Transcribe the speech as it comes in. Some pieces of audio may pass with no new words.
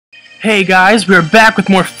Hey guys, we're back with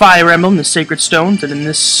more Fire Emblem, the Sacred Stones, and in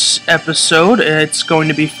this episode, it's going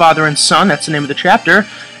to be Father and Son, that's the name of the chapter,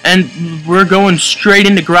 and we're going straight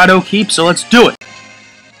into Grado Keep, so let's do it!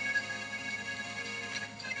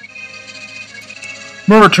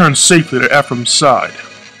 Myr returned safely to Ephraim's side.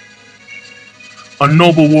 A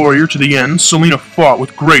noble warrior to the end, Selena fought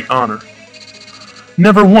with great honor,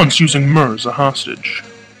 never once using Myr as a hostage.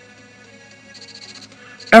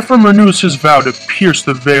 Ephraim renews his vow to pierce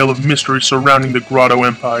the veil of mystery surrounding the Grado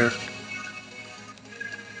Empire.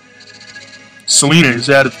 Selena is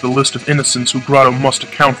added to the list of innocents who Grado must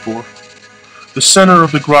account for. The center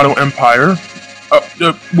of the Grado Empire,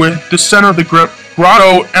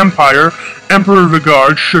 Grado Empire, Emperor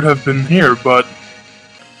Vigard should have been here, but...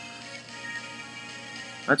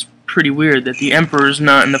 That's pretty weird that the Emperor's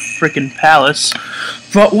not in the frickin' palace.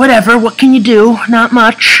 But whatever, what can you do? Not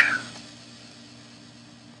much.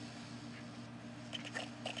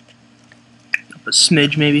 A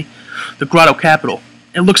smidge, maybe. The Grado capital.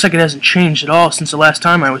 It looks like it hasn't changed at all since the last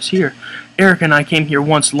time I was here. Eric and I came here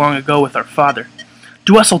once long ago with our father.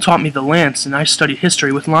 Duessel taught me the lance, and I studied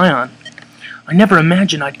history with Lyon. I never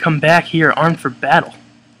imagined I'd come back here armed for battle.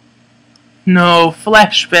 No,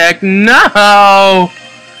 flashback, no!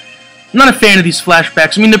 I'm not a fan of these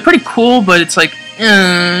flashbacks. I mean, they're pretty cool, but it's like,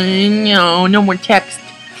 no more text.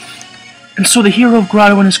 And so the hero of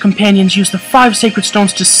Grado and his companions used the 5 sacred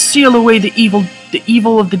stones to seal away the evil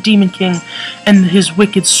of the Demon King, and his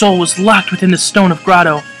wicked soul was locked within the Stone of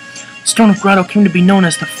Grado. The Stone of Grado came to be known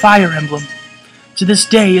as the Fire Emblem. To this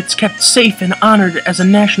day, it's kept safe and honored as a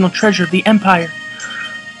national treasure of the Empire.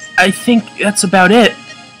 I think that's about it.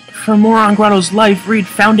 For more on Grado's life, read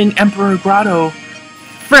Founding Emperor Grado.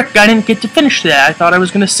 Frick, I didn't get to finish that. I thought I was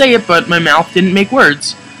going to say it, but my mouth didn't make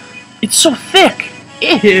words. It's so thick.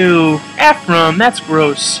 Ew, Ephraim, that's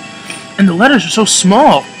gross. And the letters are so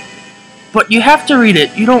small. But you have to read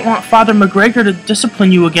it. You don't want Father McGregor to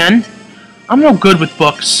discipline you again. I'm no good with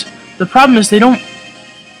books. The problem is they don't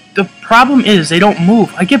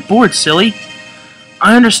move. I get bored, silly.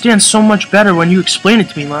 I understand so much better when you explain it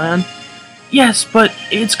to me, Lyon. Yes, but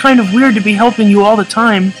it's kind of weird to be helping you all the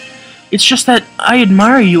time. It's just that I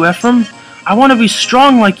admire you, Ephraim. I want to be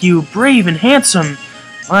strong like you, brave and handsome.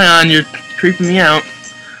 Lyon, you're creeping me out.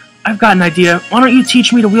 I've got an idea. Why don't you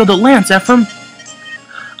teach me to wield a lance, Ephraim?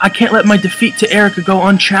 I can't let my defeat to Erica go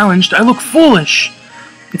unchallenged. I look foolish.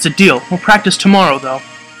 It's a deal. We'll practice tomorrow, though.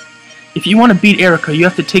 If you want to beat Erica, you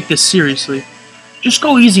have to take this seriously. Just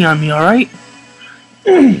go easy on me, alright?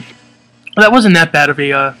 That wasn't that bad of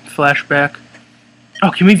a flashback.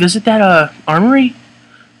 Oh, can we visit that armory?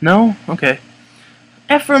 No? Okay.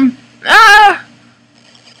 Ephraim! Ah!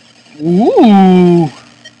 Ooh!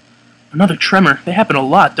 Another tremor. They happen a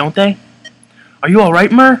lot, don't they? Are you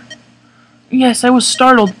alright, Myr? Yes, I was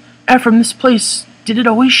startled. Ephraim, this place, did it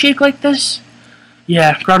always shake like this?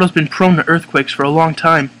 Yeah, Grado's been prone to earthquakes for a long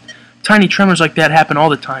time. Tiny tremors like that happen all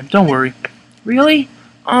the time, don't worry. Really?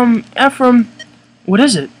 Ephraim, what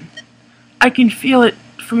is it? I can feel it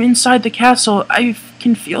from inside the castle. I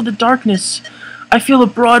can feel the darkness. I feel a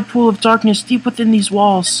broad pool of darkness deep within these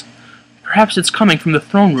walls. Perhaps it's coming from the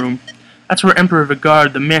throne room. That's where Emperor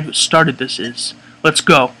Vigard, the man who started this, is. Let's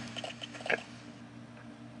go.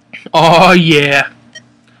 Oh, yeah.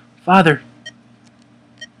 Father,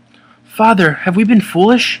 have we been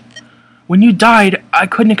foolish? When you died, I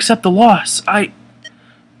couldn't accept the loss.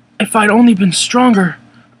 If I'd only been stronger.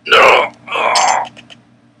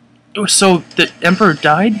 So, the Emperor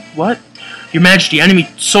died? What? Your Majesty, enemy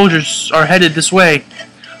soldiers are headed this way.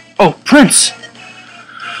 Oh, Prince!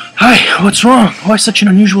 Hi, what's wrong? Why such an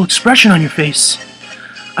unusual expression on your face?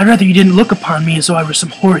 I'd rather you didn't look upon me as though I were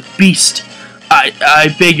some horrid beast.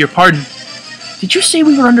 I beg your pardon. Did you say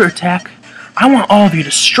we were under attack? I want all of you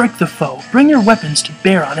to strike the foe. Bring your weapons to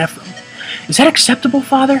bear on Ephraim. Is that acceptable,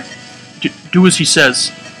 Father? Do as he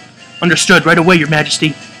says. Understood. Right away, Your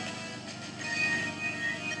Majesty.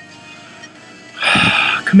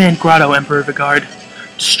 Command Grado, Emperor Vigard.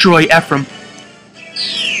 Destroy Ephraim.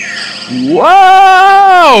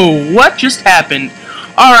 Whoa! What just happened?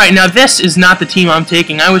 Alright, now this is not the team I'm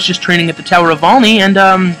taking. I was just training at the Tower of Valny, and,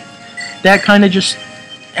 that kind of just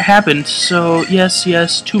happened. So,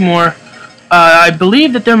 yes, 2 more. I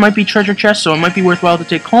believe that there might be treasure chests, so it might be worthwhile to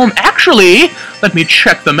take home. Actually, let me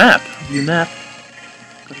check the map. View map.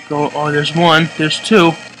 Gotta go. Oh, there's 1, there's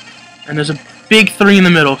 2, and there's a big 3 in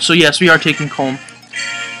the middle. So yes, we are taking home.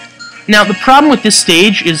 Now, the problem with this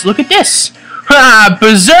stage is, look at this. Ha!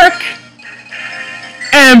 Berserk!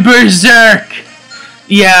 And Berserk!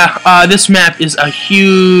 Yeah, this map is a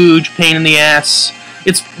huge pain in the ass.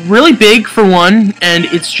 It's really big for one, and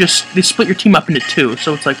it's just they split your team up into two.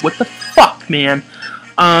 So it's like, what the fuck, man?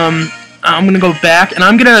 I'm gonna go back, and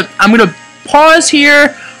I'm gonna pause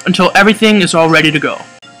here until everything is all ready to go.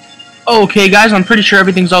 Okay, guys, I'm pretty sure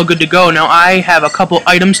everything's all good to go. Now I have a couple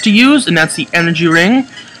items to use, and that's the energy ring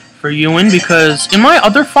for Ewan, because in my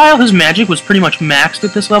other file, his magic was pretty much maxed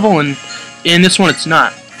at this level, and in this one, it's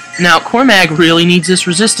not. Now, Cormag really needs this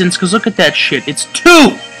resistance, because look at that shit. It's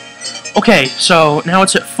 2! Okay, so now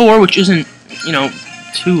it's at 4, which isn't, you know,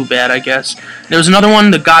 too bad, I guess. There's another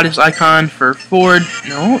one, the goddess icon for Ford.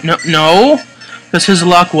 No, because his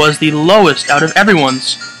luck was the lowest out of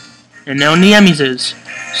everyone's. And now Niemi's is.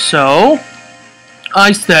 So,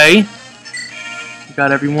 I say, we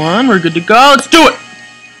got everyone, we're good to go, let's do it!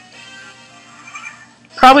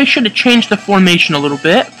 Probably should have changed the formation a little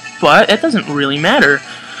bit, but it doesn't really matter.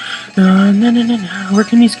 No. Where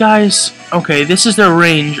can these guys... Okay, this is their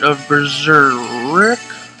range of Berserk.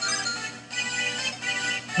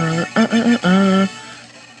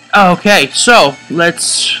 Okay, so,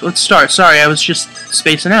 let's start. Sorry, I was just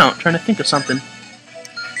spacing out, trying to think of something.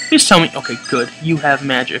 Please tell me... Okay, good. You have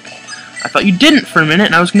magic. I thought you didn't for a minute,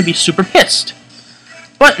 and I was going to be super pissed.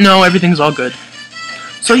 But no, everything's all good.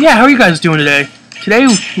 So yeah, how are you guys doing today? Today,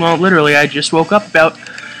 well, literally, I just woke up about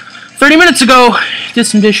 30 minutes ago, did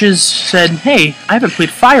some dishes, said, hey, I haven't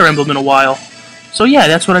played Fire Emblem in a while. So yeah,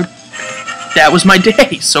 that was my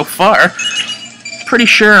day so far. Pretty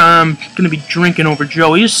sure I'm going to be drinking over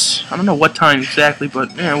Joey's. I don't know what time exactly,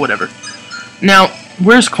 but whatever. Now,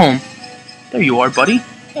 where's Colm? There you are, buddy.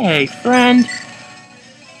 Hey, friend.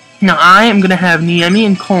 Now, I am going to have Niemi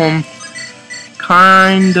and Colm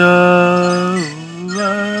kind of...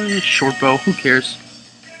 short bow, who cares?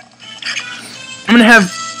 I'm going to have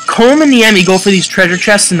Colm and Niemi go for these treasure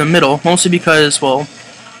chests in the middle, mostly because, well,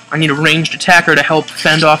 I need a ranged attacker to help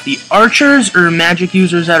fend off the archers or magic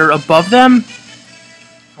users that are above them.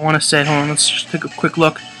 I want to say, hold on, let's just take a quick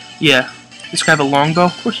look. Yeah, this guy have a longbow?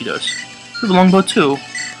 Of course he does. We have a longbow too.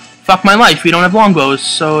 Fuck my life, we don't have longbows,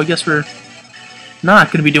 so I guess we're not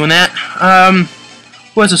going to be doing that.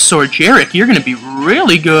 Who has a sword? Jarek, you're going to be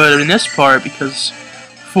really good in this part because...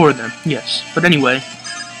 4 of them, yes. But anyway,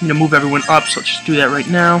 I'm going to move everyone up, so let's just do that right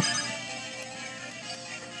now.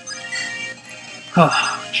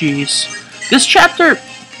 Oh, jeez. This chapter,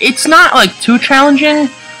 it's not, like, too challenging,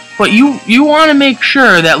 but you want to make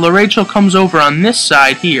sure that LaRachel comes over on this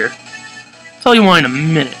side here. I'll tell you why in a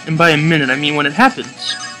minute, and by a minute, I mean when it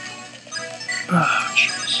happens. Oh,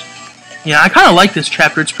 jeez. Yeah, I kind of like this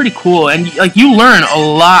chapter. It's pretty cool, and, like, you learn a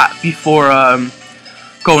lot before,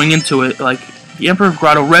 going into it, like... The Emperor of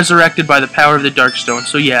Grado resurrected by the power of the Darkstone.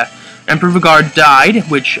 So yeah, Emperor Vigard died,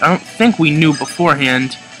 which I don't think we knew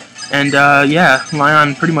beforehand. And yeah,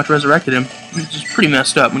 Lyon pretty much resurrected him. Which is pretty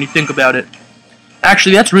messed up when you think about it.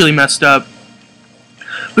 Actually, that's really messed up.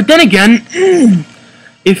 But then again,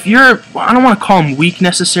 if you're... Well, I don't want to call him weak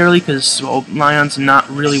necessarily, because, well, Lyon's not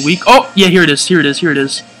really weak. Oh, yeah, here it is.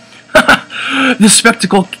 The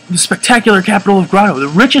spectacular capital of Grado, the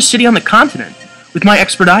richest city on the continent. With my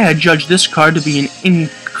expert eye, I judge this card to be an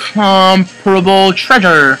incomparable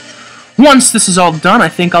treasure. Once this is all done, I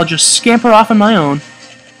think I'll just scamper off on my own.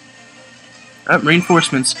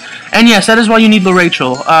 Reinforcements. And yes, that is why you need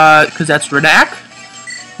LaRachel, because that's Redak,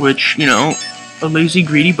 which, you know, a lazy,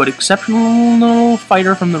 greedy, but exceptional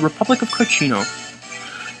fighter from the Republic of Krachino.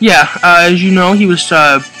 Yeah, as you know, he was,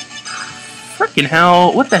 frickin'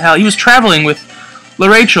 hell, what the hell? He was traveling with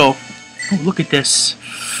LaRachel. Oh, look at this.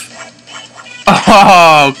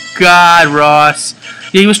 Oh, God, Ross.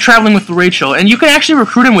 Yeah, he was traveling with Rachel, and you can actually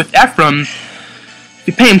recruit him with Ephraim if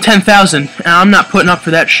you pay him 10,000. And I'm not putting up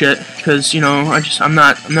for that shit, because, you know, I'm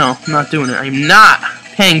not doing it. I'm not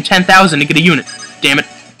paying 10,000 to get a unit. Damn it.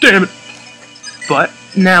 But,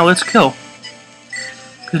 now let's kill.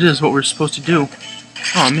 It is what we're supposed to do.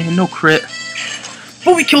 Oh, man, no crit.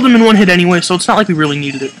 But we killed him in one hit anyway, so it's not like we really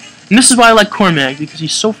needed it. And this is why I like Cormag, because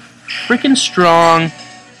he's so freaking strong.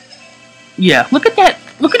 Yeah, look at that.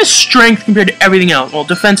 Look at his strength compared to everything else. Well,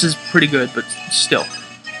 defense is pretty good, but still.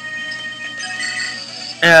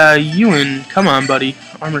 Ewan, come on, buddy.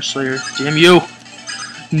 Armor Slayer. Damn you.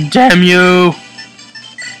 Damn you.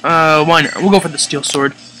 Why not? We'll go for the Steel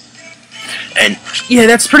Sword. And, yeah,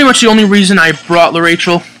 that's pretty much the only reason I brought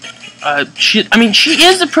LaRachel. I mean, she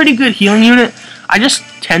is a pretty good healing unit. I just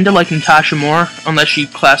tend to like Natasha more, unless she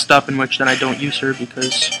classed up, in which then I don't use her,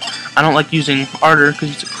 because I don't like using Ardor, because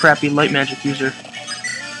he's a crappy light magic user.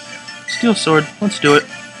 Steel Sword, let's do it.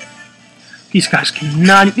 These guys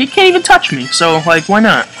they can't even touch me, so, like, why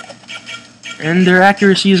not? And their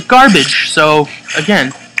accuracy is garbage, so,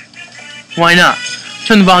 again, why not?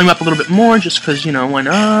 turn the volume up a little bit more, just because, you know, why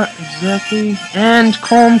not? Exactly. And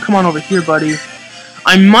Colm, come on over here, buddy.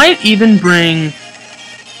 I might even bring...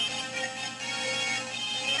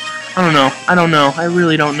 I don't know. I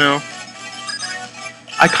really don't know.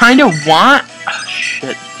 I kind of want... Oh,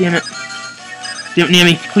 shit. Damn it. Damn it,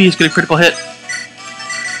 Nami. Please get a critical hit.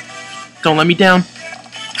 Don't let me down.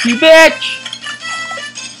 You bitch!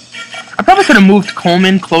 I probably could have moved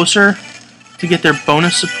Coleman closer to get their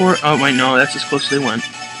bonus support. Oh, wait, no. That's as close as they went.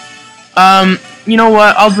 You know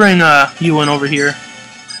what? I'll bring Ewan over here.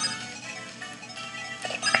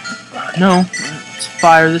 No. Let's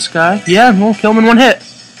fire this guy. Yeah, we'll kill him in one hit.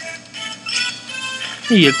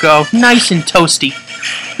 There you go. Nice and toasty.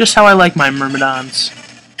 Just how I like my Myrmidons.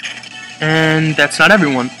 And that's not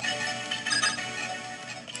everyone.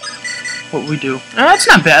 What we do? That's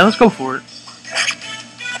not bad. Let's go for it.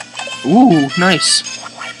 Ooh, nice.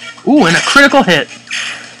 Ooh, and a critical hit.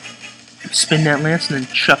 Spin that lance and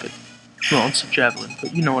then chuck it. Well, it's a javelin,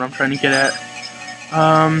 but you know what I'm trying to get at.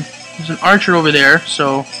 There's an archer over there,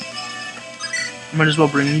 so I might as well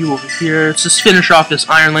bring you over here. Let's just finish off this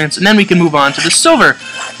iron lance, and then we can move on to the silver,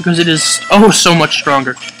 because it is, oh, so much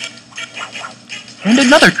stronger. And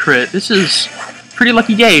another crit. This is pretty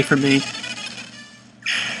lucky day for me.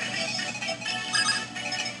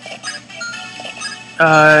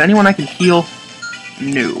 Anyone I can heal?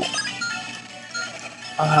 No.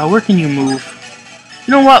 Where can you move?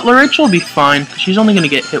 You know what? Rachel will be fine, because she's only going to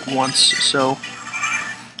get hit once, so...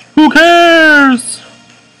 Who cares?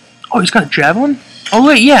 Oh, he's got a javelin? Oh,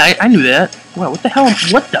 wait, yeah, I knew that. Wow, what the hell?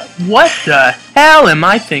 What the hell am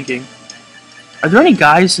I thinking? Are there any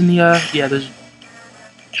guys in the, yeah, there's...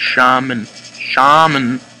 Shaman.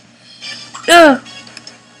 Yeah.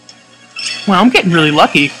 Well, I'm getting really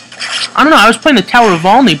lucky. I don't know, I was playing the Tower of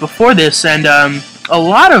Volney before this, and, a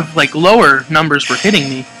lot of, like, lower numbers were hitting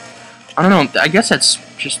me. I don't know, I guess that's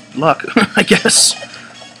just luck, I guess.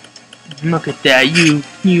 Look at that,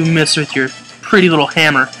 you miss with your pretty little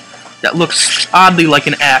hammer that looks oddly like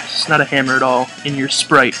an axe, not a hammer at all, in your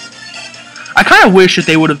sprite. I kind of wish that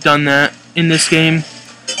they would have done that in this game.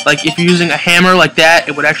 Like, if you're using a hammer like that,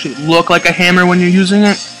 it would actually look like a hammer when you're using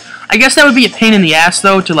it. I guess that would be a pain in the ass,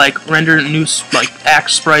 though, to, like, render new, like,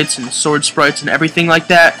 axe sprites and sword sprites and everything like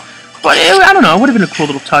that. But, I don't know, it would have been a cool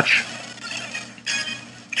little touch.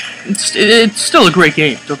 It's still a great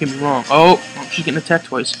game, don't get me wrong. Oh, she's getting attacked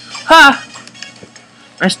twice. Ha!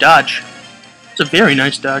 Nice dodge. It's a very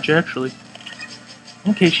nice dodge, actually.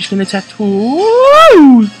 Okay, she's getting attacked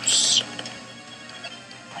twice.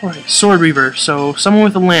 Alright, Sword Reaver, so someone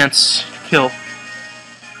with a lance. Kill.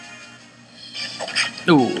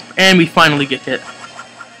 Ooh, and we finally get hit.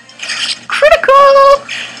 Critical!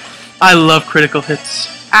 I love critical hits.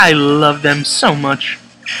 I love them so much.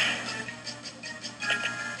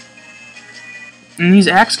 And these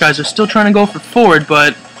axe guys are still trying to go for forward,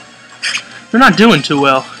 but they're not doing too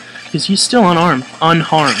well. Because he's still unarmed.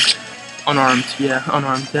 Unharmed. Unarmed, yeah,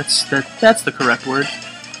 unarmed. That's the correct word.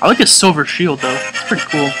 I like his silver shield, though. It's pretty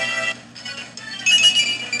cool.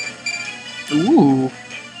 Ooh.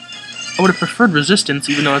 I would have preferred resistance,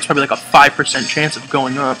 even though it's probably like a 5% chance of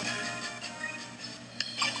going up.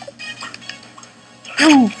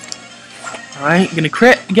 Ooh. Alright, you gonna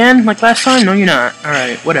crit again, like last time? No, you're not.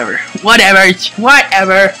 Alright, whatever. Whatever!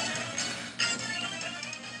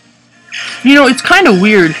 You know, it's kind of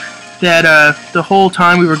weird that, the whole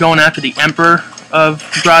time we were going after the Emperor of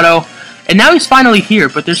Grado, and now he's finally here,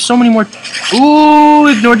 but there's so many more... Ooh,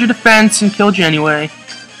 ignored your defense and killed you anyway.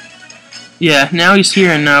 Yeah, now he's here,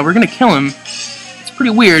 and we're gonna kill him. It's pretty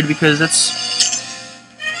weird, because that's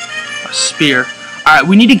a spear. Alright,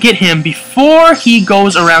 we need to get him before he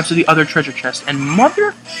goes around to the other treasure chest. And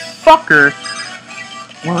motherfucker...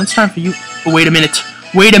 Well, it's time for you... Oh, wait a minute.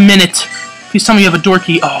 Wait a minute! Please tell me you have a door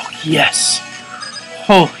key. Oh, yes.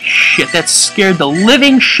 Holy shit, that scared the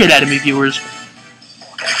living shit out of me, viewers.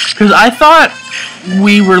 Because I thought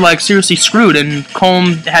we were, like, seriously screwed, and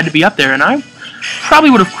Colm had to be up there, and I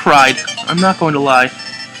probably would have cried. I'm not going to lie.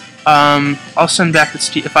 I'll send back the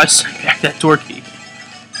if I send back that door key.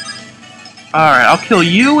 Alright, I'll kill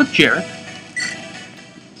you with Jareth.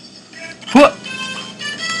 Whoop!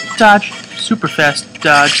 Dodge. Super fast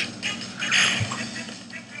dodge.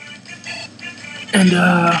 And,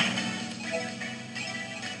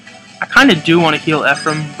 I kind of do want to heal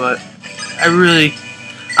Ephraim, but I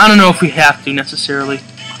don't know if we have to, necessarily.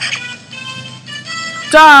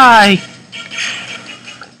 Die!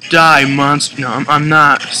 Die, monster. No, I'm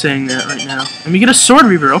not saying that right now. And we get a Sword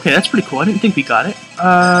Reaver. Okay, that's pretty cool. I didn't think we got it.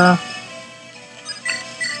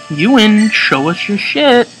 You win. Show us your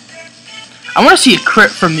shit. I want to see a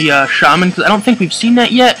crit from the Shaman, because I don't think we've seen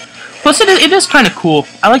that yet. Plus, Plus, it is kind of cool.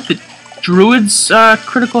 I like the Druid's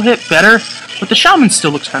critical hit better, but the Shaman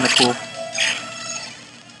still looks kind of cool.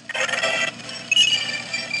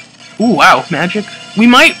 Ooh, wow, magic. We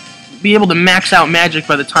might be able to max out magic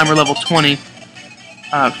by the time we're level 20.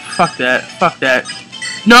 Fuck that. Fuck that.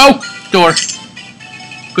 No! Door.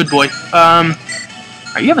 Good boy. Alright,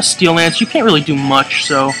 you have a Steel Lance. You can't really do much,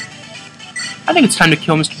 so I think it's time to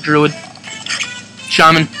kill Mr. Druid.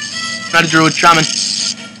 Shaman. Not a Druid, Shaman.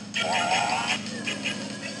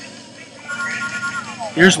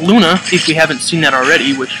 Here's Luna, if we haven't seen that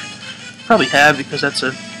already, which we probably have, because that's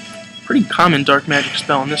a pretty common dark magic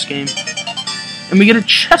spell in this game. And we get a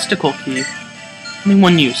chesticle key. Only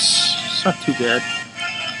one use. It's not too bad.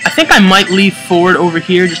 I think I might leave forward over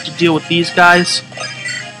here just to deal with these guys.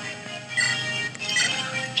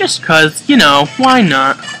 Just cause, you know, why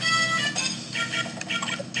not?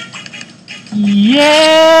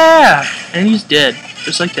 Yeah! And he's dead.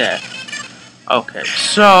 Just like that. Okay,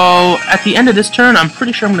 so at the end of this turn, I'm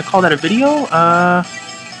pretty sure I'm going to call that a video.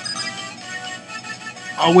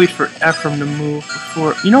 I'll wait for Ephraim to move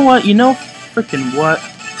before... You know what? You know frickin' what?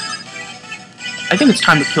 I think it's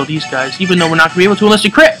time to kill these guys, even though we're not going to be able to unless we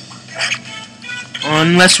crit!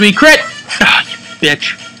 Unless we crit! Ah, you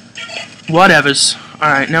bitch. Whatevers.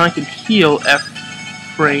 Alright, now I can heal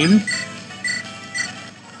Ephraim.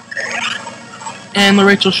 And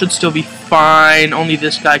Rachel should still be fine. Only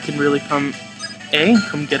this guy can really come...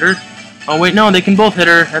 come get her. Oh wait, no, they can both hit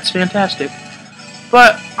her. That's fantastic.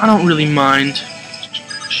 But I don't really mind.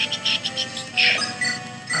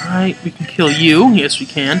 Alright, we can kill you. Yes, we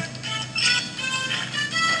can.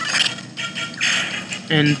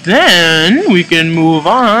 And then we can move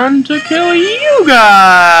on to kill you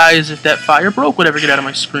guys. If that fire broke, whatever, get out of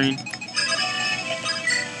my screen.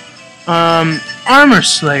 Armor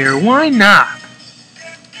Slayer, why not?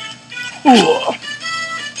 Ooh.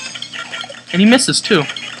 And he misses too.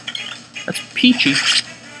 That's peachy.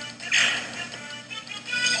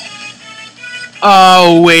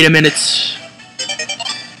 Oh, wait a minute.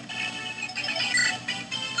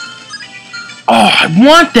 Oh, I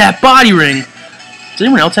want that body ring. Does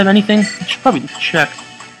anyone else have anything? I should probably check.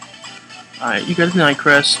 Alright, you got the Night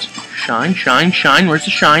Crest. Shine, shine, shine. Where's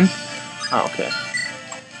the shine? Oh, okay.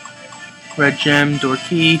 Red gem, door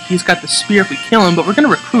key. He's got the spear if we kill him, but we're gonna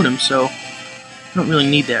recruit him, so I don't really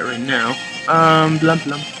need that right now. Blum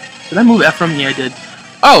blum. Did I move Ephraim? Yeah, I did.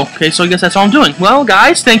 Oh, okay, so I guess that's all I'm doing. Well,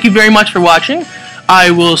 guys, thank you very much for watching. I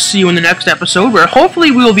will see you in the next episode, where hopefully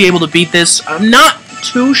we will be able to beat this. I'm not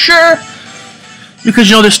too sure, because,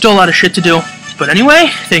 you know, there's still a lot of shit to do. But anyway,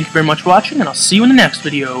 thank you very much for watching, and I'll see you in the next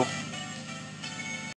video.